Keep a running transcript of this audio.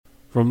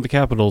From the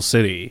capital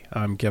city,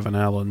 I'm Kevin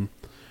Allen.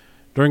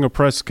 During a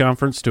press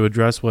conference to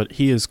address what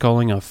he is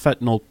calling a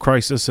fentanyl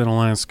crisis in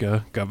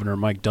Alaska, Governor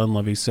Mike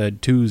Dunleavy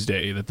said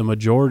Tuesday that the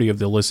majority of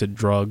the illicit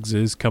drugs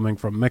is coming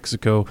from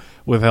Mexico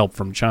with help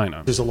from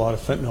China. There's a lot of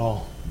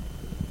fentanyl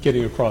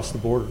getting across the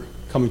border,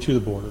 coming to the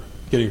border,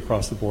 getting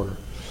across the border.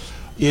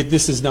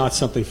 This is not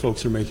something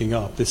folks are making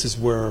up. This is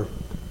where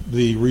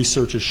the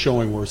research is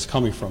showing where it's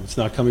coming from. It's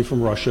not coming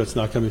from Russia. It's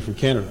not coming from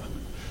Canada.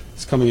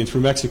 It's coming in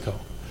through Mexico.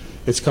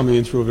 It's coming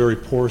in through a very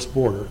porous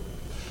border.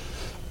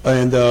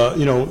 And,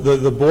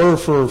 the border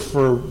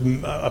for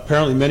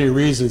apparently many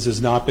reasons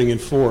is not being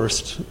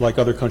enforced like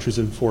other countries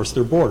enforce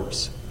their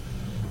borders.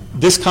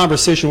 This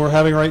conversation we're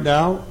having right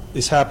now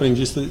is happening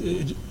just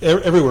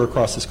everywhere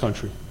across this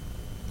country.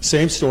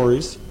 Same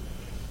stories,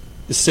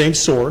 the same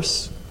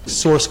source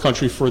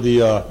country for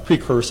the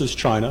precursors,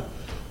 China,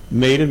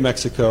 made in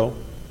Mexico.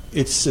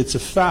 It's a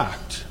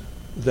fact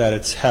that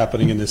it's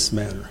happening in this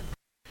manner.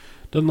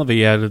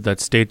 Dunleavy added that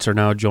states are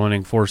now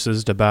joining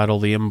forces to battle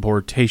the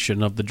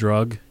importation of the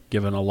drug,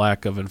 given a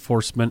lack of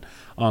enforcement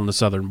on the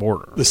southern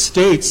border. The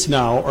states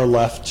now are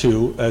left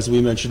to, as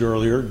we mentioned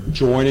earlier,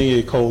 joining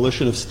a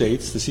coalition of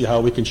states to see how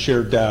we can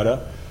share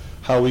data,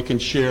 how we can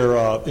share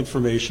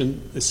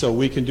information, so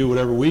we can do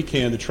whatever we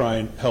can to try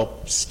and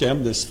help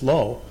stem this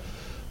flow.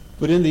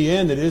 But in the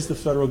end, it is the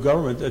federal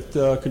government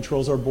that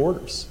controls our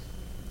borders.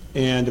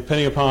 And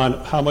depending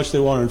upon how much they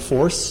want to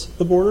enforce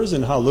the borders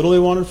and how little they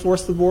want to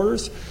enforce the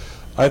borders,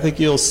 I think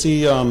you'll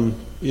see,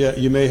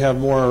 you may have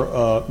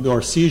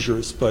more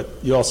seizures, but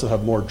you also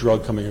have more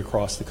drug coming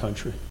across the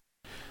country.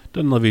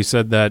 Dunleavy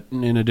said that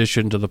in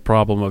addition to the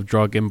problem of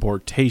drug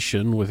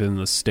importation within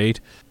the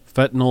state,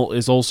 fentanyl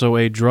is also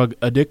a drug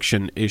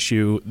addiction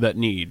issue that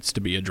needs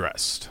to be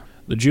addressed.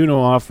 The Juneau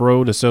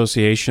Off-Road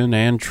Association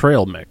and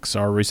Trail Mix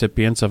are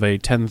recipients of a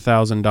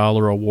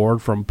 $10,000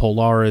 award from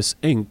Polaris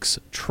Inc's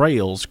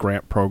Trails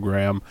Grant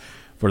Program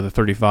for the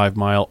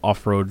 35-mile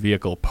off-road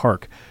vehicle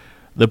park.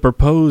 The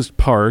proposed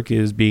park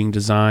is being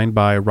designed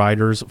by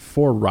Riders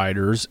for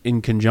Riders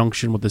in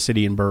conjunction with the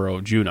city and borough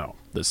of Juneau.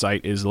 The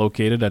site is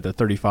located at the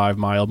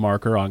 35-mile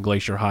marker on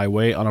Glacier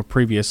Highway on a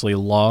previously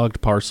logged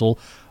parcel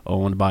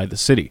owned by the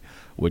city,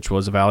 which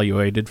was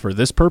evaluated for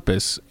this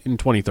purpose in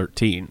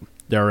 2013.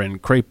 Darren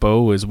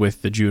Crapo is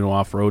with the Juneau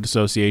Off-Road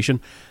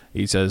Association.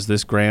 He says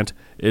this grant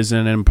is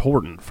an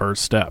important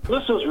first step.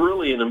 This is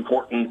really an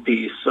important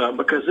piece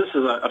because this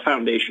is a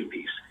foundation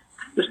piece.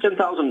 This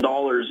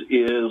 $10,000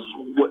 is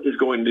what is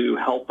going to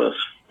help us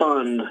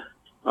fund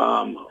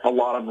a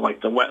lot of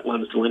like the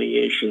wetlands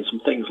delineation, some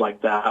things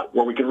like that,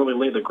 where we can really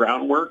lay the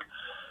groundwork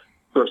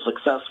for a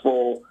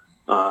successful,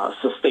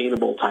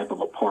 sustainable type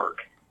of a park.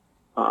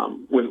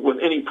 With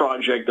any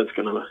project that's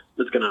gonna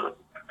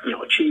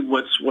achieve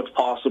what's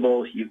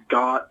possible, you've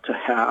got to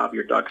have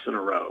your ducks in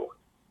a row,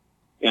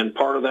 and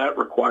part of that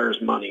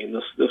requires money. And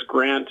this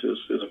grant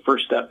is a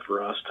first step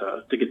for us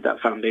to get that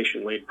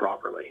foundation laid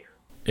properly.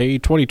 A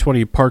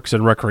 2020 Parks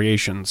and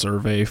Recreation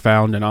survey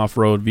found an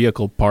off-road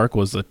vehicle park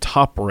was the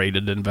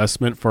top-rated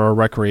investment for a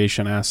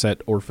recreation asset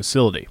or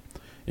facility.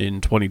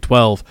 In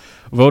 2012,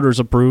 voters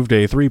approved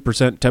a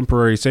 3%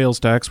 temporary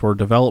sales tax for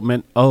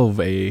development of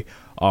a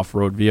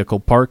off-road vehicle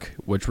park,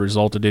 which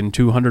resulted in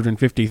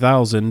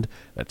 $250,000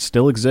 that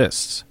still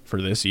exists for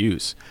this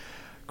use.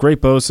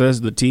 Crapo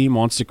says the team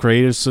wants to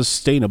create a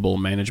sustainable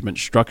management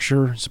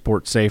structure,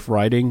 support safe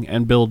riding,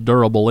 and build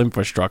durable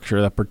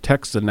infrastructure that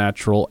protects the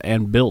natural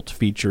and built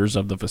features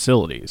of the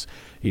facilities.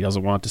 He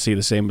doesn't want to see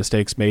the same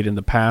mistakes made in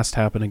the past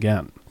happen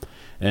again.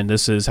 And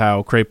this is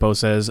how Crapo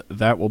says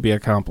that will be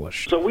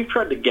accomplished. So we've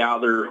tried to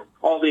gather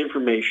all the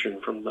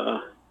information from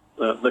the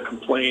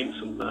complaints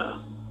and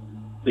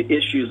the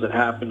issues that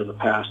happened in the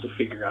past to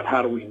figure out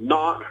how do we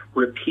not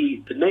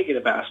repeat the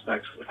negative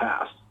aspects of the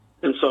past.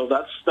 And so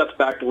that's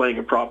back to laying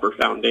a proper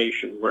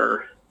foundation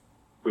where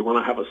we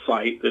want to have a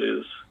site that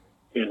is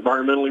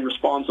environmentally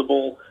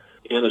responsible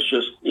and it's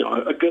just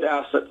a good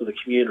asset to the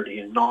community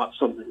and not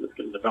something that's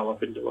going to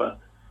develop into a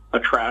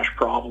trash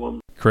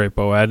problem.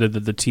 Crapo added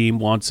that the team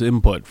wants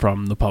input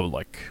from the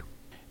public.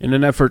 In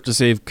an effort to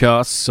save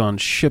costs on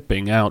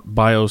shipping out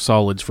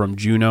biosolids from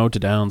Juneau to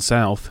down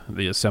south,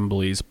 the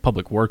Assembly's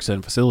Public Works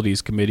and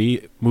Facilities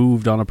Committee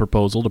moved on a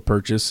proposal to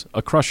purchase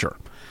a crusher.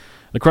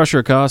 The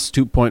crusher costs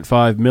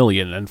 $2.5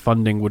 million, and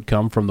funding would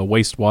come from the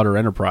Wastewater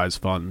Enterprise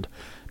Fund.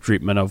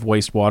 Treatment of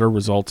wastewater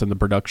results in the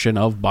production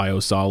of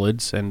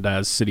biosolids, and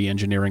as City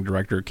Engineering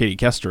Director Katie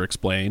Kester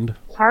explained,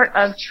 part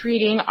of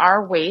treating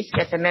our waste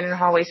at the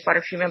Mendenhall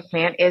Wastewater Treatment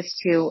Plant is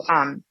to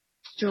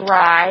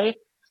dry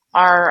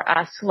our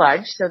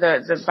sludge, so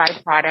the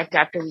byproduct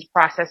after we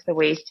process the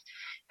waste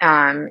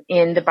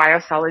in the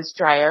biosolids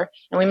dryer.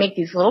 And we make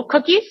these little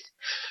cookies,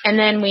 and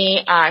then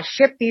we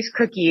ship these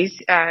cookies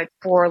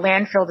for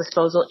landfill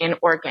disposal in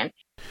Oregon.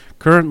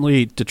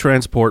 Currently, to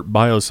transport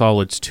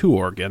biosolids to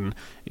Oregon,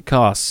 it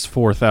costs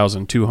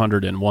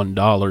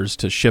 $4,201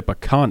 to ship a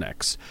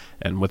Connex,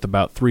 and with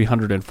about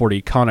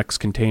 340 Connex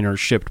containers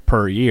shipped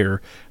per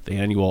year, the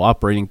annual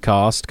operating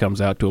cost comes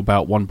out to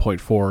about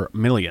 $1.4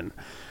 million.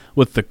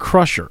 With the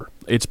crusher,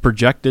 It's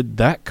projected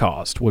that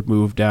cost would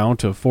move down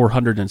to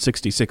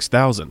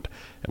 $466,000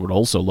 and would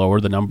also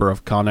lower the number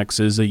of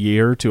connexes a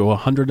year to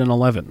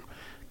 111.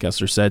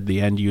 Kessler said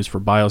the end use for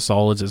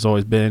biosolids has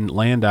always been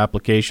land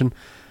application,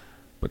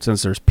 but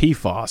since there's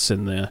PFAS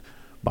in the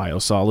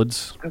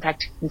biosolids... In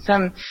fact, in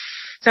some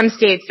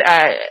states,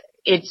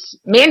 it's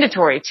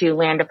mandatory to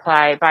land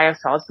apply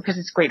biosolids because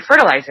it's great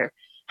fertilizer.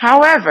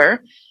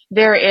 However,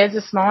 there is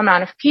a small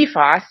amount of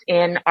PFAS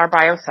in our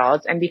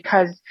biosolids, and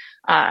because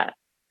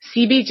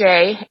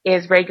CBJ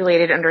is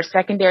regulated under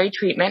secondary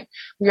treatment,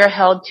 we are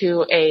held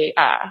to a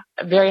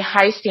very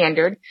high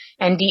standard,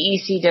 and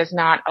DEC does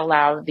not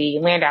allow the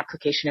land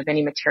application of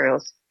any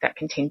materials that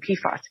contain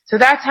PFAS. So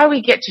that's how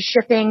we get to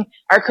shipping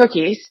our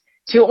cookies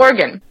to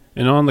Oregon.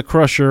 And on the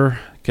crusher,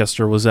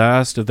 Kester was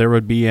asked if there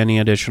would be any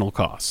additional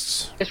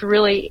costs. It's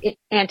really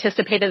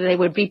anticipated they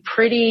would be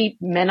pretty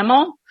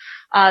minimal.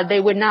 They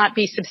would not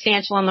be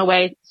substantial in the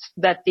way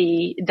that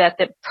the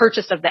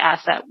purchase of the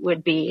asset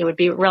would be. It would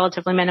be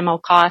relatively minimal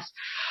cost.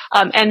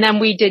 And then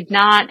we did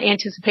not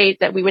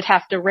anticipate that we would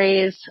have to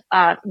raise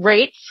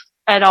rates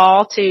at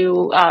all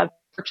to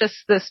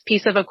purchase this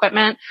piece of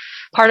equipment.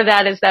 Part of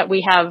that is that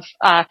we have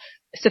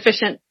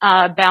sufficient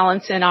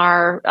balance in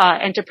our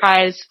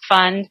enterprise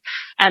fund,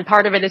 and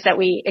part of it is that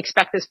we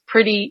expect this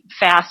pretty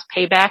fast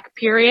payback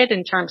period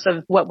in terms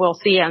of what we'll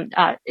see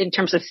in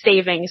terms of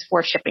savings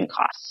for shipping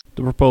costs.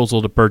 The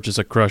proposal to purchase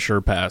a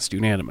crusher passed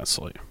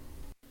unanimously.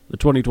 The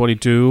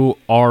 2022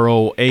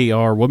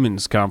 ROAR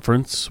Women's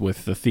Conference,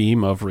 with the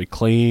theme of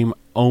Reclaim,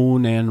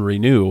 Own, and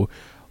Renew,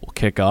 will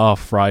kick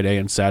off Friday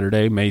and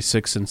Saturday, May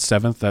 6th and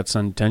 7th at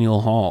Centennial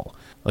Hall.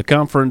 The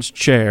conference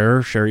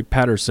chair, Sherry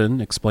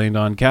Patterson, explained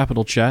on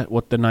Capital Chat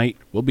what the night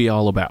will be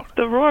all about.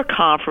 The ROAR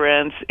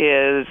Conference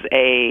is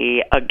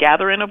a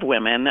gathering of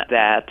women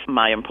that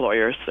my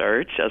employer,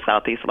 SEARCH, a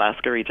Southeast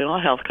Alaska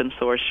Regional Health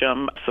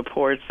Consortium,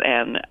 supports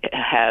and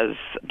has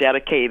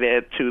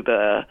dedicated to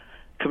the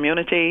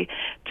community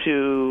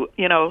to,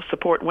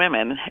 support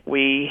women.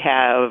 We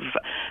have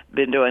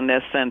been doing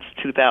this since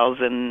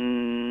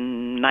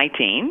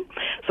 2019,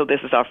 so this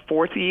is our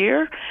fourth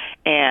year,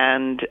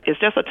 and it's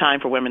just a time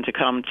for women to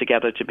come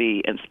together to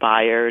be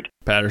inspired.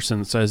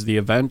 Patterson says the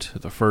event,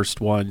 the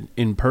first one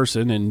in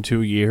person in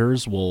 2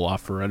 years, will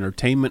offer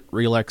entertainment,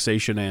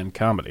 relaxation, and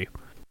comedy.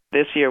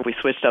 This year we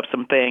switched up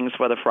some things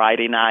for the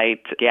Friday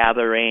night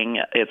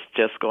gathering. It's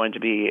just going to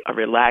be a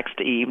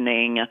relaxed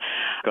evening. We're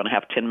going to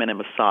have 10-minute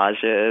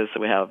massages.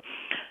 We have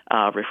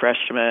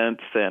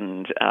refreshments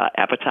and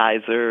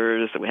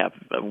appetizers. We have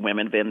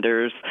women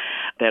vendors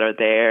that are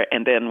there.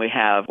 And then we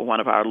have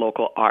one of our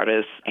local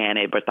artists,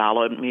 Annie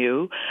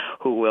Bartholomew,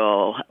 who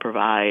will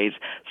provide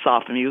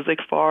soft music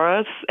for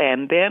us.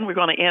 And then we're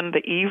going to end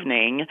the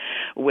evening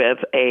with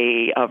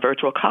a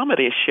virtual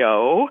comedy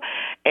show,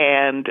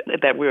 and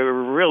that we're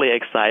really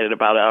excited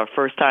about. Our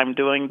first time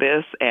doing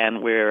this,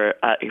 and we're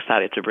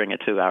excited to bring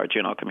it to our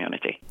Juneau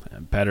community.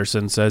 And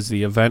Patterson says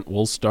the event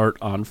will start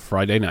on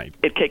Friday night.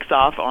 It kicks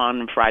off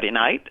on Friday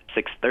night,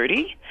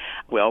 6:30.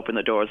 We'll open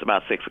the doors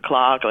about 6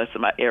 o'clock, let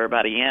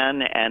everybody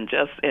in, and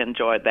just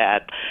enjoy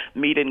that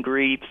meet and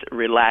greet,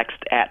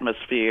 relaxed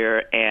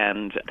atmosphere,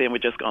 and then we're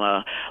just going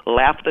to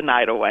laugh the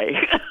night away.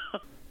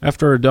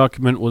 After a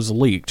document was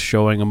leaked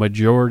showing a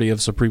majority of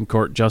Supreme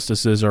Court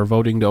justices are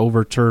voting to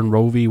overturn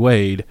Roe v.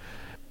 Wade,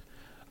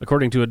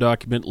 according to a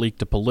document leaked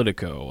to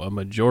Politico, a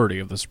majority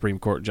of the Supreme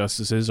Court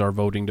justices are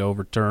voting to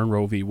overturn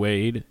Roe v.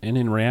 Wade, and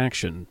in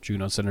reaction,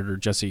 Juneau Senator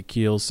Jesse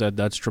Keel said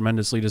that's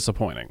tremendously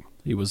disappointing.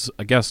 He was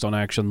a guest on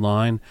Action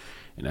Line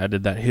and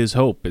added that his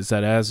hope is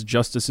that as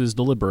justices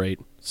deliberate,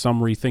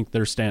 some rethink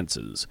their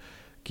stances.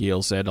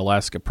 Keel said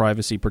Alaska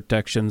privacy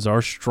protections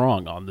are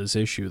strong on this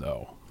issue,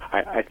 though.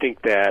 I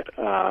think that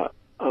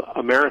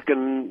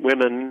American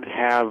women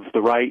have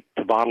the right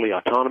to bodily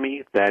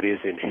autonomy that is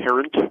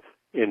inherent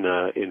in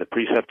the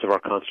precepts of our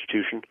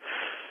Constitution,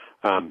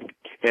 and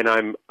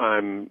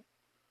I'm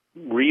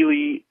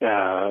really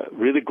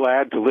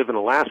glad to live in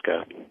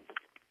Alaska,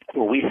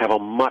 where we have a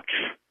much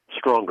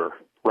stronger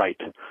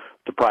right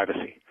to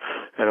privacy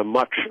and a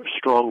much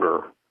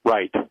stronger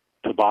right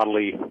to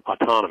bodily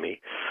autonomy,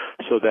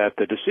 so that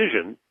the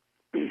decision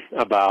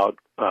about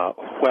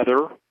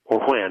whether or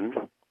when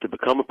to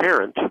become a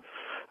parent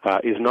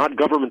is not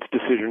government's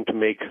decision to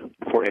make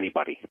for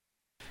anybody.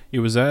 He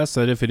was asked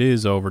that if it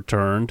is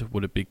overturned,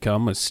 would it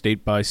become a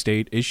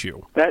state-by-state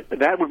issue?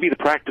 That would be the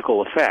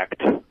practical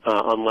effect,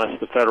 unless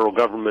the federal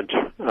government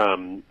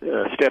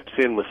steps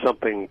in with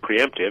something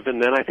preemptive,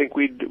 and then I think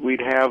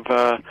we'd have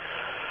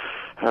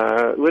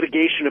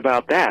litigation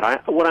about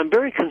that. What I'm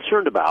very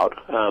concerned about,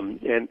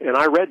 and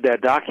I read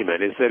that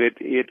document, is that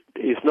it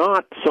is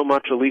not so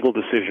much a legal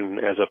decision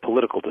as a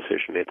political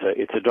decision.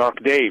 It's a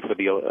dark day for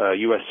the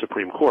U.S.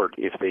 Supreme Court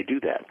if they do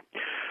that.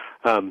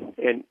 And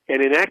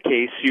in that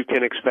case, you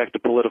can expect a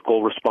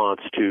political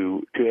response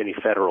to any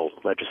federal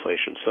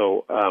legislation.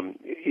 So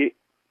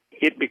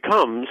it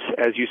becomes,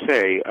 as you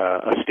say,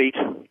 a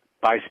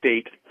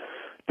state-by-state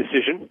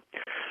decision,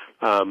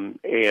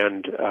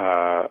 and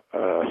a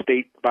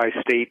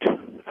state-by-state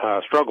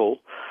struggle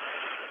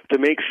to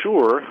make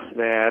sure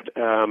that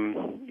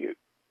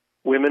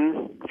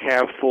women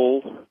have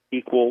full,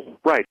 equal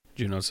rights.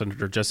 Juneau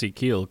Senator Jesse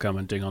Keel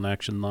commenting on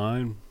Action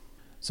Line.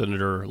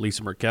 Senator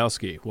Lisa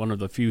Murkowski, one of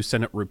the few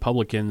Senate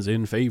Republicans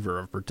in favor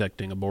of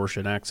protecting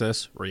abortion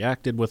access,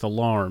 reacted with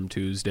alarm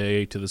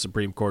Tuesday to the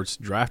Supreme Court's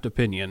draft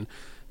opinion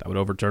that would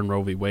overturn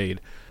Roe v.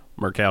 Wade.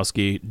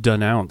 Murkowski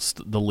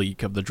denounced the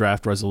leak of the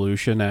draft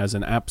resolution as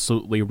an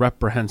absolutely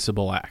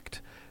reprehensible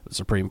act. The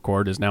Supreme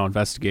Court is now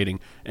investigating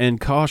and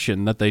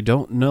cautioned that they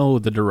don't know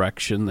the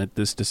direction that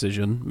this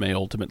decision may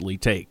ultimately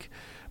take.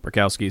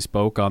 Murkowski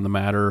spoke on the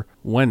matter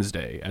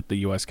Wednesday at the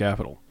U.S.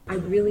 Capitol. I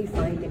really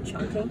find it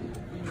shocking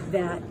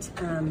that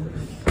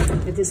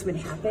this would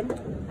happen.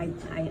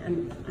 I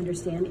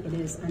understand it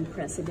is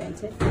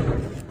unprecedented.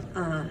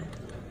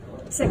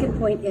 Second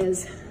point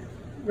is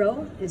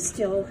Roe is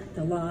still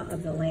the law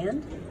of the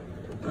land.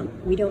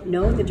 We don't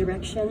know the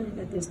direction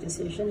that this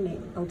decision may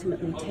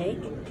ultimately take,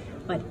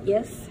 but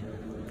if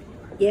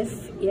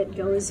it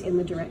goes in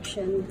the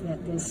direction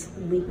that this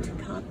leaked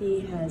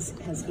copy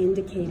has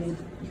indicated,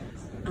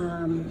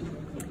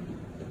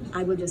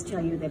 I will just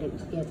tell you that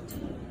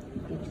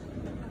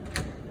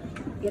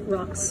it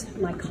rocks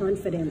my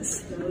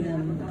confidence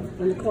in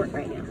the court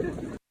right now.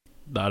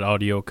 That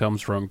audio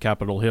comes from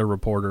Capitol Hill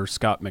reporter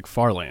Scott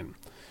McFarlane.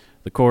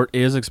 The court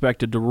is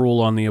expected to rule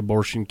on the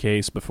abortion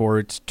case before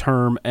its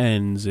term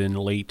ends in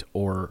late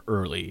or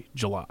early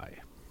July.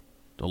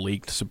 The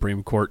leaked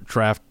Supreme Court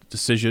draft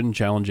decision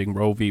challenging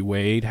Roe v.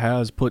 Wade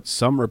has put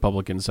some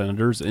Republican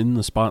senators in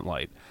the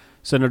spotlight.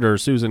 Senator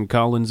Susan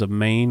Collins of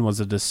Maine was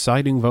a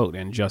deciding vote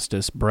in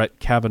Justice Brett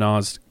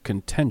Kavanaugh's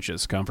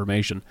contentious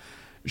confirmation.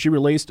 She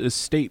released a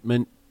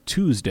statement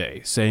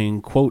Tuesday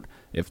saying, quote,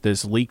 "If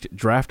this leaked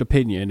draft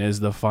opinion is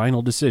the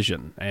final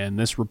decision and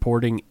this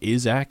reporting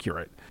is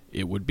accurate,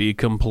 it would be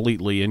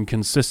completely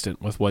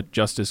inconsistent with what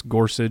Justice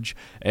Gorsuch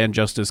and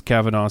Justice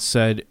Kavanaugh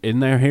said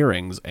in their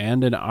hearings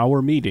and in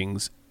our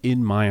meetings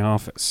in my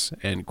office,"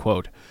 end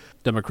quote.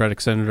 Democratic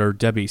Senator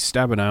Debbie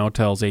Stabenow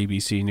tells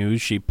ABC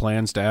News she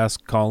plans to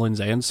ask Collins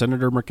and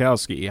Senator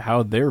Murkowski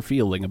how they're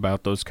feeling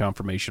about those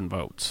confirmation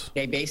votes.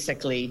 They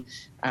basically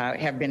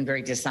have been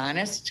very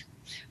dishonest.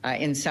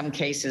 In some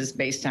cases,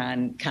 based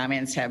on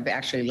comments, have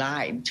actually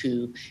lied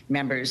to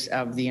members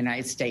of the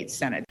United States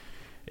Senate.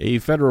 A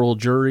federal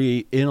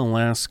jury in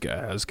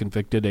Alaska has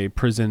convicted a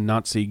prison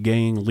Nazi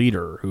gang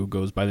leader who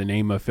goes by the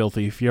name of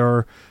Filthy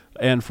Fjör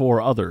and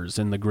 4 others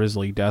in the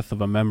grisly death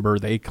of a member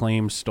they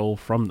claim stole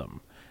from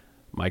them.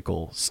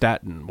 Michael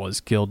Staten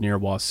was killed near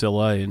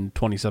Wasilla in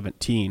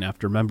 2017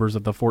 after members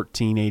of the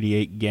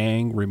 1488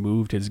 gang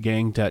removed his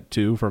gang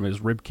tattoo from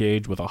his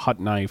ribcage with a hot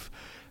knife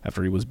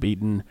after he was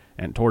beaten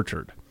and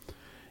tortured.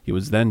 He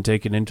was then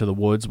taken into the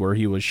woods where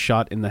he was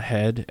shot in the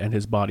head and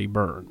his body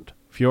burned.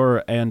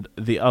 Fjör and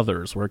the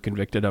others were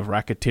convicted of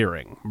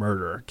racketeering,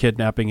 murder,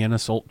 kidnapping, and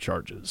assault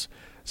charges.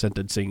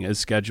 Sentencing is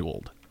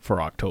scheduled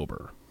for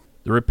October.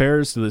 The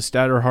repairs to the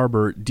Statter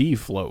Harbor D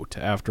float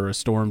after a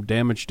storm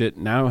damaged it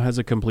now has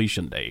a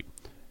completion date.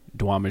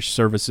 Duwamish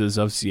Services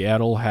of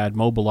Seattle had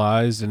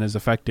mobilized and is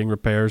effecting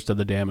repairs to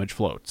the damaged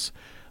floats.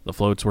 The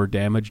floats were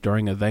damaged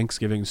during a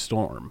Thanksgiving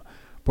storm.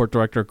 Port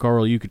Director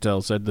Carl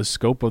Yucatel said the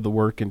scope of the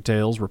work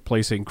entails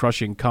replacing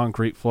crushing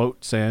concrete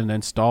floats and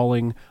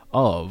installing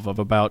of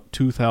about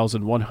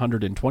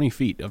 2,120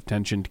 feet of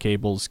tensioned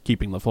cables,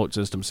 keeping the float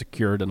system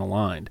secured and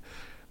aligned.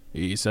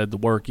 He said the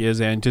work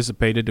is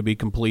anticipated to be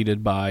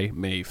completed by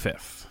May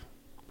 5th.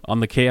 On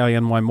the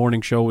KINY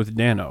Morning Show with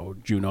Dano,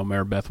 Juneau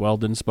Mayor Beth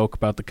Weldon spoke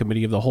about the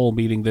Committee of the Whole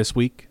meeting this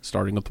week,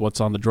 starting with what's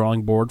on the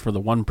drawing board for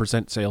the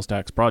 1% sales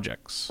tax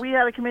projects. We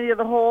had a Committee of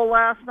the Whole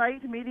last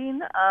night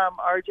meeting.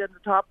 Our agenda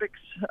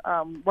topics,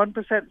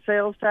 1%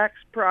 sales tax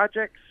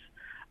projects.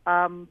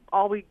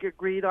 All we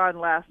agreed on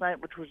last night,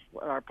 which was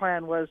our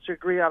plan, was to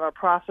agree on a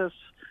process,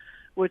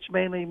 which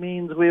mainly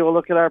means we will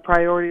look at our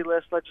priority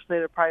list,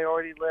 legislative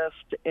priority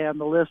list, and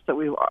the list that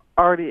we've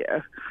already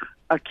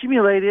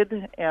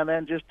accumulated, and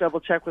then just double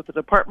check with the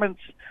departments,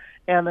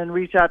 and then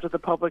reach out to the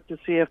public to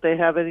see if they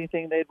have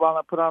anything they'd want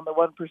to put on the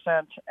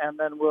 1%, and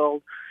then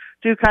we'll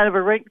do kind of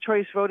a ranked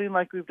choice voting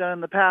like we've done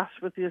in the past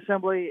with the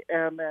Assembly,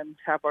 and then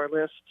have our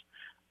list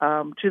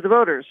to the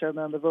voters, and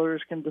then the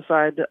voters can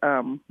decide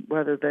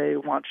whether they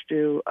want to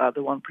do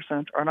the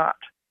 1% or not.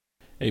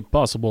 A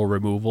possible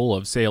removal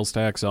of sales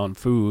tax on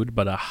food,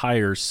 but a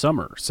higher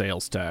summer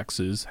sales tax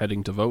is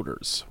heading to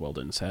voters,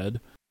 Weldon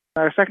said.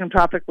 Our second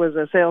topic was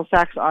a sales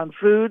tax on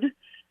food,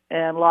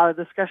 and a lot of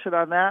discussion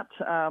on that.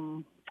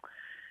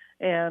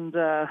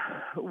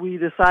 We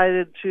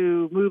decided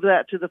to move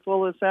that to the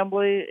full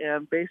Assembly,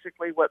 and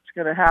basically what's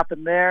going to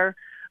happen there,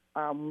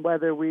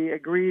 whether we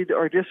agreed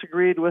or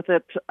disagreed with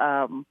it,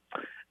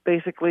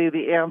 basically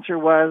the answer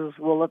was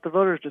we'll let the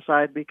voters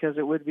decide, because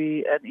it would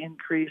be an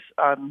increase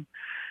on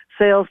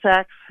sales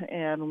tax,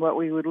 and what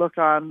we would look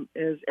on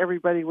is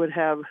everybody would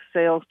have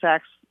sales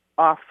tax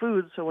off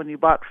food. So when you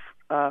bought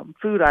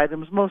food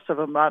items, most of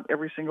them, not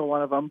every single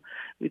one of them.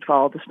 We'd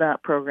follow the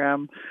SNAP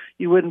program.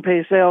 You wouldn't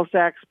pay sales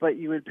tax, but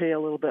you would pay a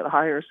little bit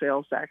higher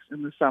sales tax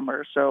in the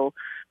summer. So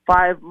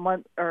 6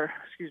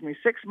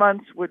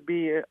 months would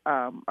be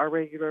our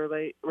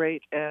regular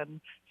rate,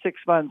 and 6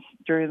 months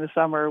during the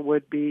summer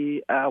would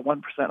be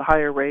 1%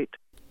 higher rate.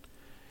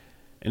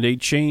 And a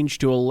change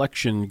to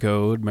election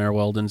code, Mayor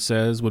Weldon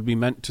says, would be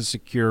meant to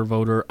secure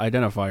voter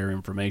identifier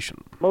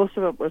information. Most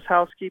of it was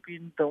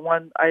housekeeping. The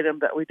one item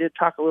that we did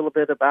talk a little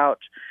bit about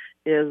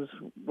is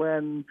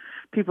when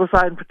people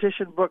sign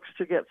petition books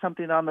to get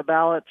something on the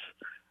ballot,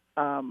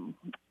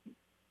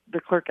 the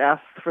clerk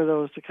asks for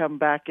those to come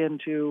back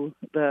into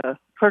the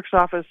clerk's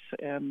office,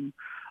 and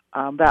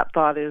that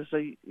thought is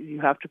you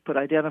have to put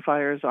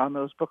identifiers on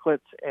those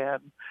booklets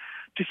and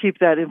to keep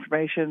that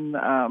information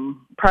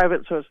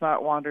private so it's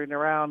not wandering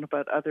around.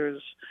 But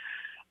others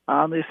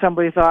on the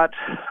Assembly thought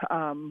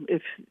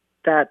if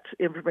that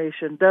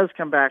information does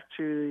come back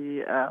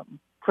to the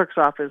clerk's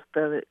office,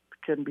 then it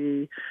can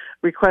be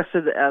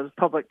requested as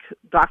public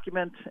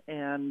document,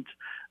 and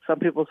some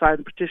people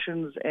sign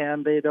petitions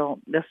and they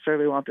don't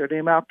necessarily want their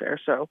name out there.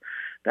 So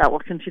that will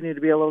continue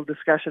to be a little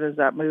discussion as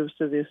that moves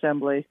to the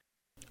Assembly.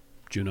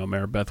 Juneau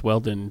Mayor Beth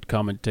Weldon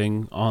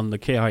commenting on the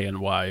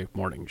KINY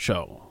Morning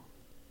Show.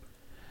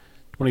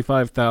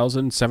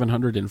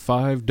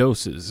 25,705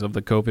 doses of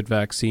the COVID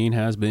vaccine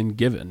has been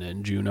given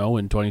in Juneau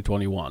in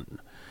 2021.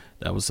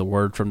 That was the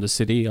word from the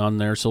city on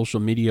their social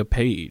media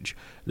page.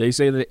 They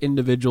say that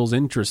individuals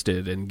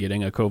interested in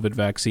getting a COVID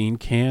vaccine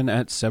can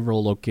at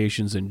several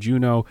locations in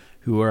Juneau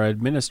who are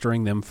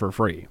administering them for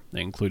free,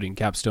 including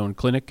Capstone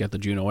Clinic at the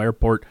Juneau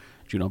Airport,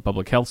 Juneau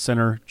Public Health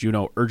Center,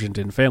 Juneau Urgent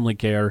and Family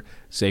Care,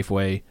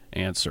 Safeway,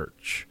 and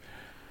Search.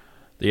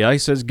 The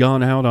ice has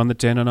gone out on the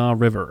Tanana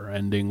River,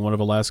 ending one of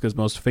Alaska's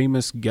most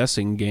famous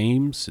guessing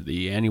games,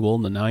 the annual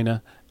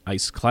Notn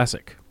Ice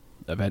Classic.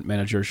 Event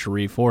manager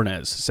Cherie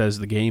Fornes says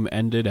the game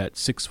ended at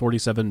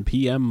 6:47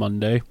 p.m.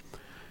 Monday.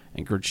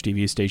 Anchorage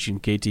TV station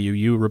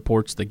KTUU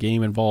reports the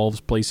game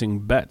involves placing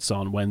bets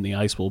on when the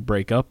ice will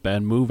break up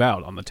and move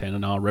out on the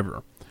Tanana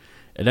River.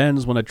 It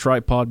ends when a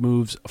tripod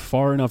moves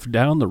far enough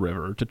down the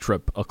river to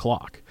trip a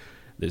clock.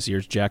 This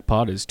year's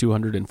jackpot is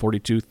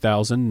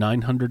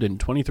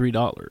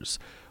 $242,923.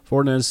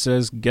 Fornes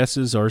says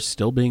guesses are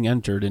still being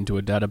entered into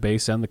a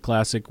database, and the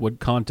Classic would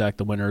contact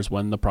the winners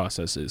when the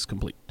process is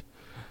complete.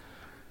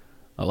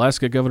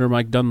 Alaska Governor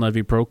Mike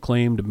Dunleavy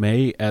proclaimed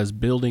May as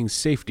Building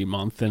Safety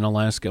Month in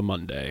Alaska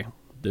Monday.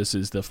 This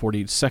is the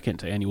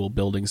 42nd annual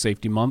Building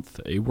Safety Month,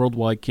 a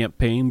worldwide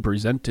campaign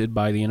presented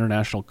by the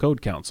International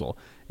Code Council,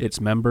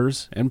 its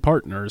members, and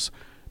partners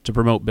to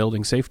promote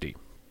building safety.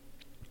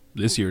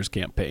 This year's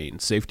campaign,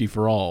 Safety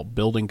for All,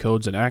 Building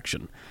Codes in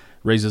Action,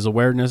 raises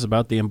awareness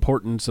about the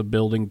importance of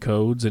building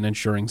codes and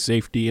ensuring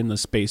safety in the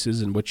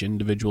spaces in which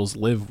individuals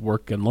live,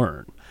 work, and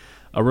learn.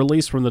 A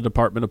release from the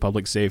Department of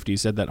Public Safety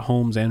said that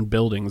homes and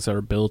buildings that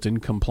are built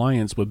in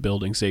compliance with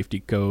building safety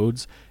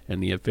codes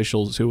and the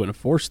officials who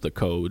enforce the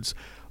codes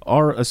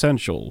are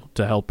essential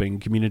to helping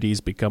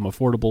communities become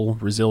affordable,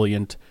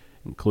 resilient,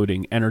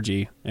 including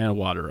energy and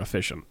water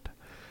efficient.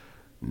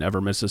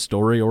 Never miss a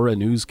story or a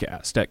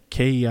newscast at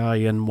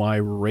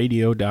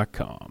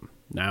KINYradio.com.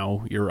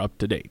 Now you're up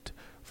to date.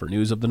 For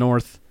News of the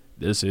North,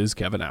 this is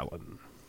Kevin Allen.